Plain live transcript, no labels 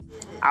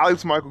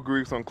Alex Michael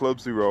Griggs on Club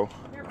Zero.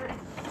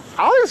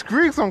 Alex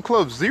Griggs on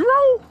Club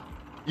Zero?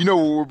 You know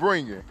what we're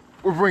bringing?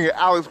 We're bringing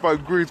Alex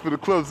Michael Griggs for the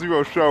Club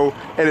Zero show,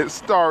 and it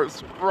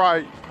starts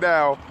right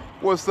now.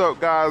 What's up,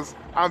 guys?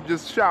 I'm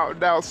just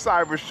shouting out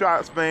Cyber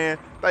Shots, man.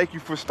 Thank you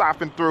for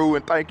stopping through,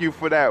 and thank you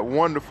for that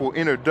wonderful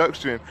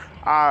introduction.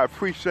 I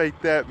appreciate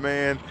that,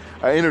 man.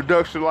 An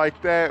introduction like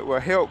that will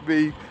help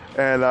me,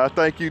 and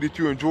thank you that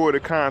you enjoy the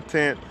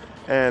content,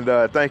 and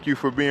thank you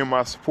for being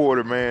my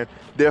supporter, man.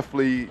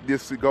 Definitely,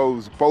 this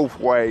goes both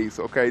ways,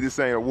 okay? This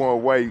ain't a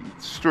one-way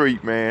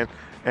street, man,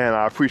 and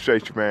I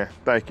appreciate you, man.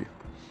 Thank you.